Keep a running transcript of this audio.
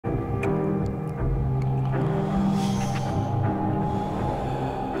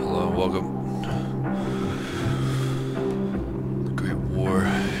welcome. The Great War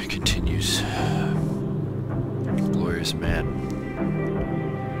continues. Glorious man,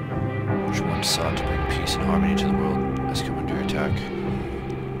 which once sought to bring peace and harmony to the world, has come under attack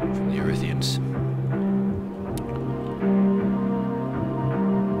from the Erythians.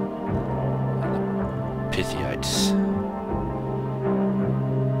 And the Pythiites.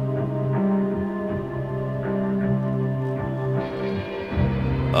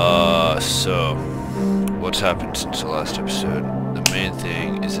 So, what's happened since the last episode? The main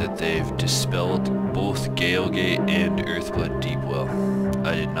thing is that they've dispelled both Galegate and Earthblood Deepwell.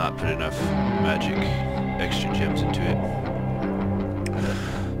 I did not put enough magic extra gems into it,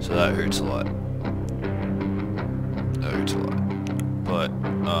 so that hurts a lot. That hurts a lot. But,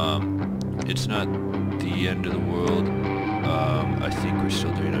 it's not the end of the world. I think we're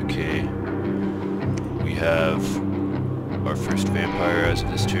still doing okay. We have our first vampire as of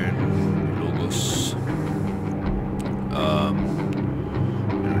this turn, Logos.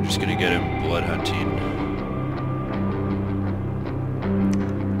 And we're just gonna get him blood hunting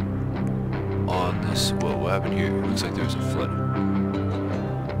on this. Whoa, what happened here? It looks like there was a flood.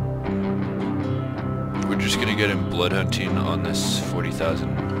 We're just gonna get him blood hunting on this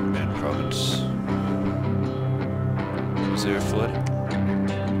 40,000 man province. Was there a flood?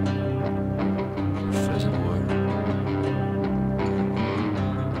 Pheasant war.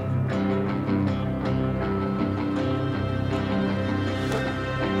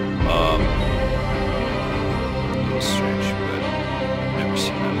 Strange, but never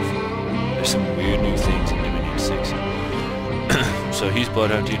seen that before. There's some weird new things in Dominion 6. So he's blood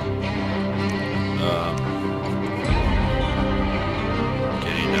hunting.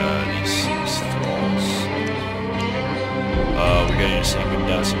 Getting these thralls. We're getting a sanguine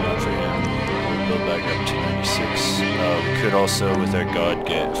dancing out for him. We'll build back up to 96. We could also, with our god,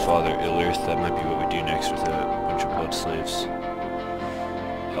 get Father Illyrth. That might be what we do next with a bunch of blood slaves.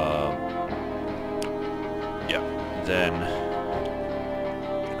 Then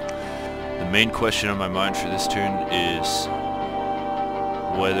the main question on my mind for this turn is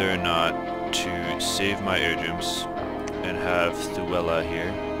whether or not to save my airdromes and have Thuella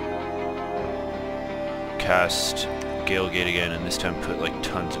here cast Galegate again, and this time put like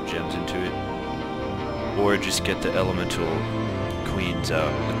tons of gems into it, or just get the elemental queens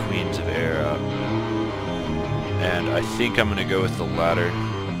out, the queens of air out. And I think I'm gonna go with the latter.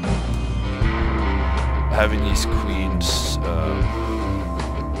 Having these queens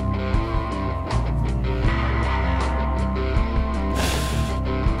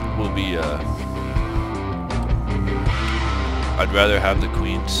will be I'd rather have the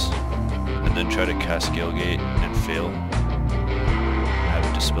queens and then try to cast Galegate and fail, have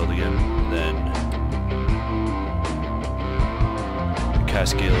it dispelled again, than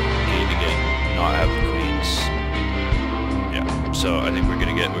cast Galegate again, not have the queens. Yeah, so I think we're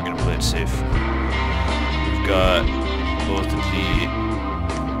gonna play it safe. Got both of the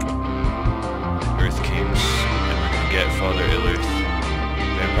Earth Kings, and we're gonna get Father Illyrth.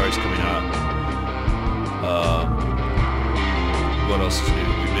 Vampires coming out. What else to do?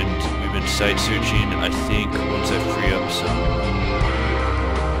 We've been site searching. I think once I free up some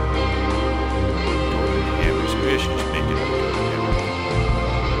hammers, maybe I should just make it a hammer.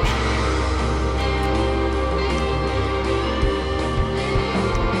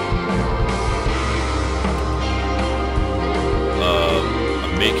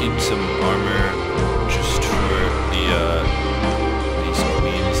 Making some armor just for the these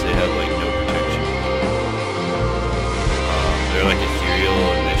queens. They have like no protection. They're like ethereal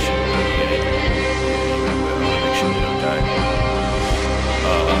and they shouldn't really get it. I want to make sure they don't die.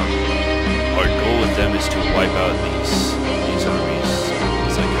 Our goal with them is to wipe out these armies.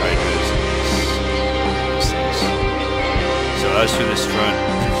 It's like hydras and these things. So as for this front,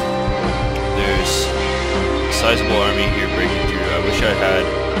 there's a sizable army here breaking through. I wish I had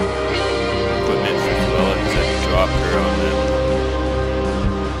equipment for Thuella because I could drop her on them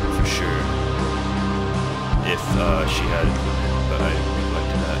for sure if she had equipment, but I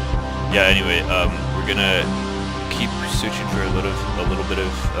neglected that. Yeah, anyway, we're gonna keep searching for a little bit of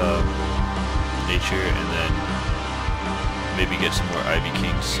nature, and then maybe get some more Ivy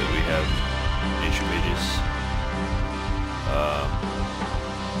Kings so we have nature mages.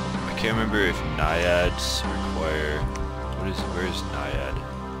 I can't remember if naiads require. Where's Naiad?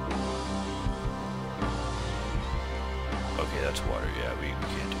 Okay, that's water. Yeah, we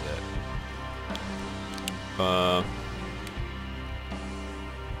can't do that.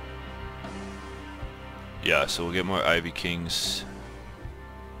 Yeah, so we'll get more Ivy Kings.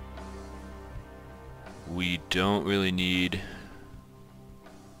 We don't really need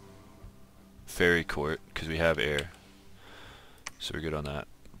Fairy Court, because we have air. So we're good on that.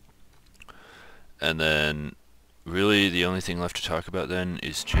 And then, really, the only thing left to talk about then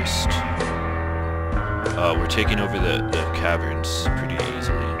is just... we're taking over the caverns pretty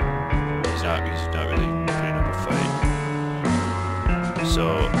easily. He's not really putting up a fight.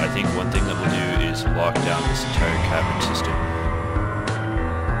 So I think one thing that we'll do is lock down this entire cavern system.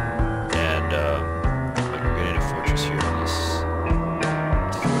 And like we're getting a fortress here on this.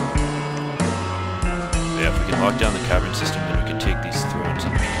 But yeah, if we can lock down the cavern system, then we can take these thrones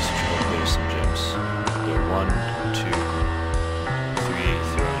and use to get us some gems. There are 1, 2, 3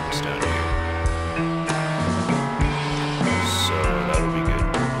 thrones down here. So that'll be good.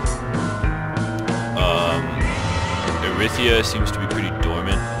 Erythia seems to be pretty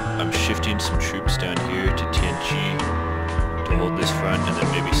dormant. I'm shifting some troops down here to Tianqi to hold this front and then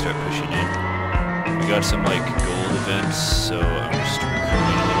maybe start pushing in. We got some like gold events, so I'm just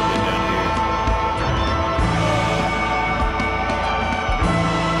recruiting a little bit down here.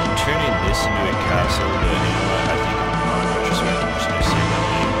 I'm turning this into a castle, but you know what, I think on retrospect I'm just going to say that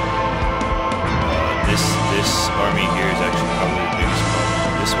name. This army here is actually probably the biggest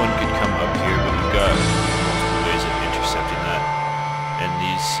problem. This one could come up here, but we've got ways of intercepting that. And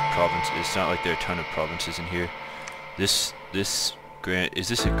these provinces, it's not like there are a ton of provinces in here. This grand, is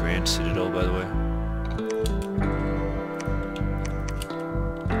this a grand citadel, by the way?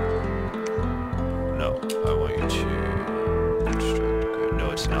 No, I want you to construct a grand, no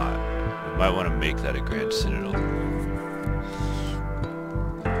it's not. We might want to make that a grand citadel.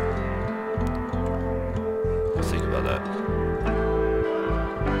 We'll think about that.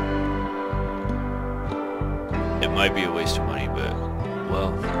 It might be a waste of money, but,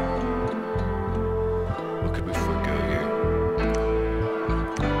 well, what could we forego here?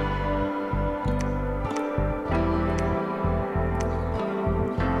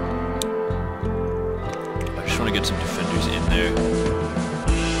 I just want to get some defenders in there.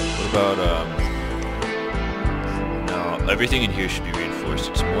 What about, no, everything in here should be reinforced.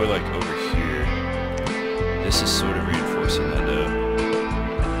 It's more like over here. This is sort of reinforcing that,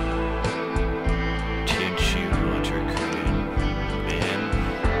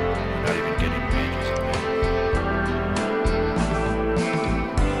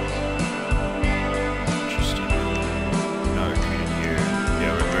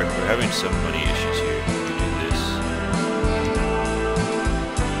 having some money issues here. We can do this.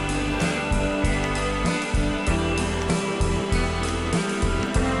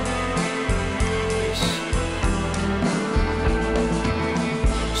 This.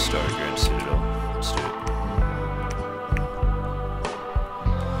 Start Grand Citadel. Let's do it.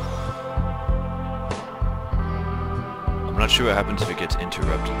 I'm not sure what happens if it gets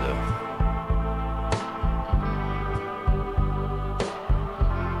interrupted though.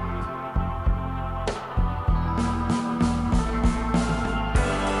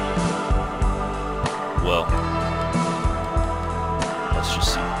 Well, let's just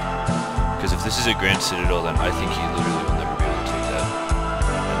see. Because if this is a grand citadel, then I think he literally will never be able to take that.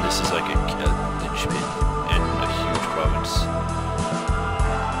 And this is like a linchpin and a huge province.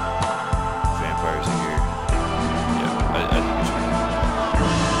 Vampires are here. Yeah, I think it's really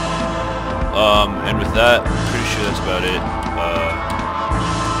cool. And with that, I'm pretty sure that's about it.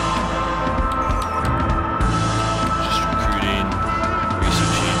 Just recruiting,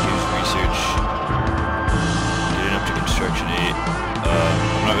 researching, use research. Construction 8.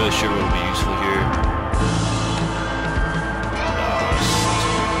 I'm not really sure what will be useful here.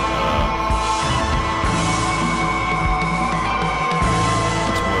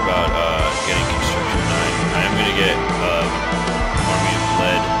 It's more about getting construction 9. I am going to get Army of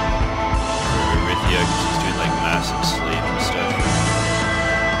Lead for Erythia because he's doing like massive slave and stuff.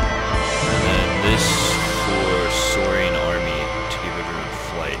 And then this for Soaring Army to give everyone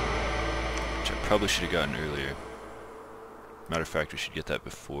flight, which I probably should have gotten earlier. Matter of fact, we should get that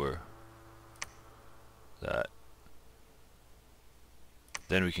before that.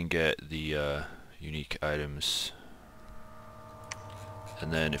 Then we can get the unique items.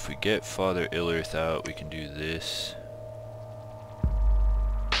 And then if we get Father Illerth out, we can do this.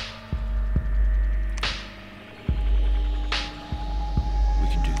 We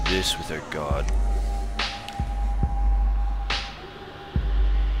can do this with our god.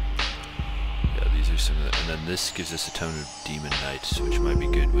 Some of the, and then this gives us a ton of demon knights, which might be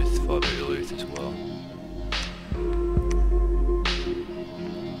good with Father Illerth as well.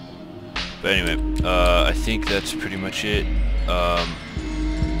 But anyway, I think that's pretty much it.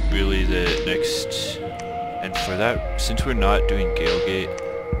 Really the next, and for that, since we're not doing Galegate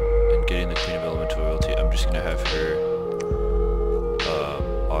and getting the Queen of Elemental Royalty, I'm just gonna have her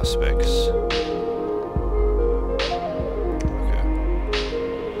Auspex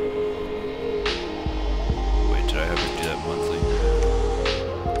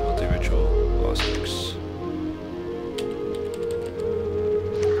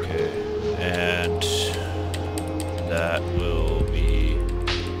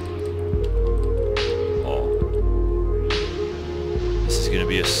gonna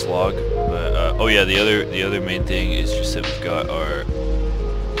be a slog, but oh yeah, the other main thing is just that we've got our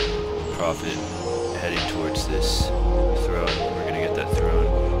prophet heading towards this throne. We're gonna get that throne.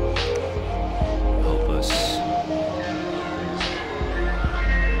 Help us.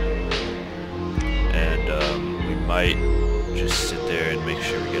 And we might just sit there and make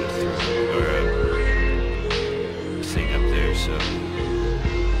sure we get a throne or a thing up there. So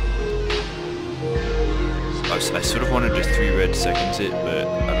I sort of wanted to 3 red seconds it, but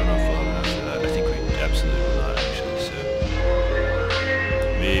I don't know if we'll have enough for that. I think we absolutely will not actually. So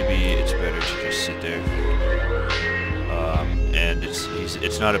maybe it's better to just sit there. And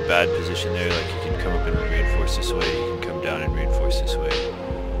it's not a bad position there. Like, you can come up and reinforce this way. You can come down and reinforce this way.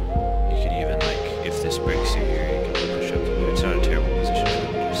 You could even, like, if this breaks through here, you can push up. It's not a terrible position for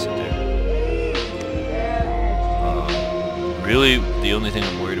them to just sit there. Really, the only thing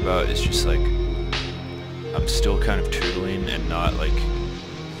I'm worried about is just like I'm still kind of turtling and not like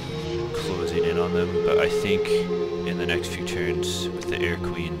closing in on them. But I think in the next few turns with the Air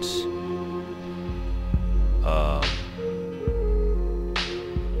Queens,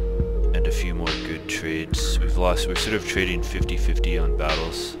 and a few more good trades. We're sort of trading 50-50 on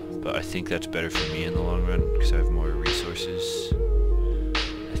battles, but I think that's better for me in the long run because I have more resources,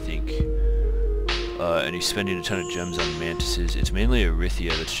 I think. And he's spending a ton of gems on mantises. It's mainly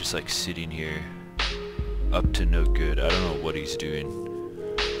Erythia that's just like sitting here up to no good. I don't know what he's doing.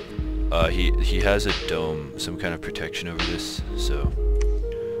 He has a dome, some kind of protection over this, so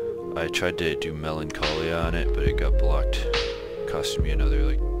I tried to do Melancholia on it, but it got blocked, costing me another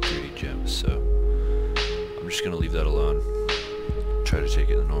like 30 gems, so I'm just gonna leave that alone. Try to take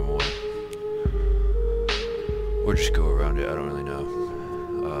it the normal way. Or just go around it, I don't really know.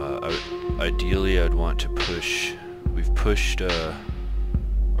 Ideally I'd want to push, we've pushed,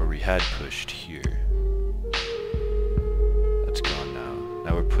 or we had pushed here. That's gone now.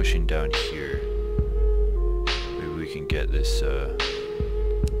 Now we're pushing down here. Maybe we can get this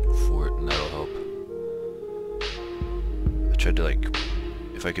fort and that'll help. I tried to like,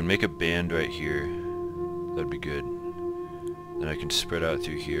 if I can make a band right here, that'd be good. Then I can spread out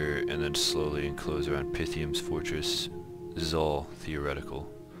through here and then slowly enclose around Pythium's fortress. This is all theoretical.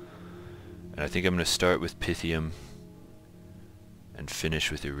 And I think I'm going to start with Pythium and finish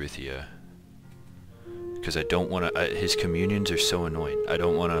with Erythia. Because I don't want to, his communions are so annoying. I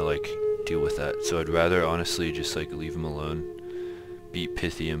don't want to like deal with that. So I'd rather honestly just like leave him alone, beat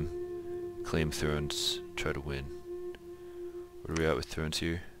Pythium, claim thrones, try to win. What are we at with thrones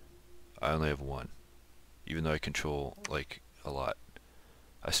here? I only have 1. Even though I control like a lot.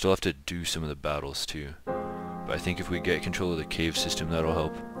 I still have to do some of the battles too. But I think if we get control of the cave system, that'll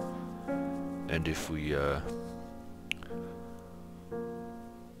help. And if we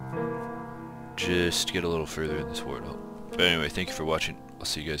just get a little further in this war, it'll help. But anyway, thank you for watching. I'll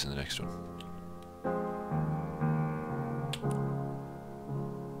see you guys in the next one.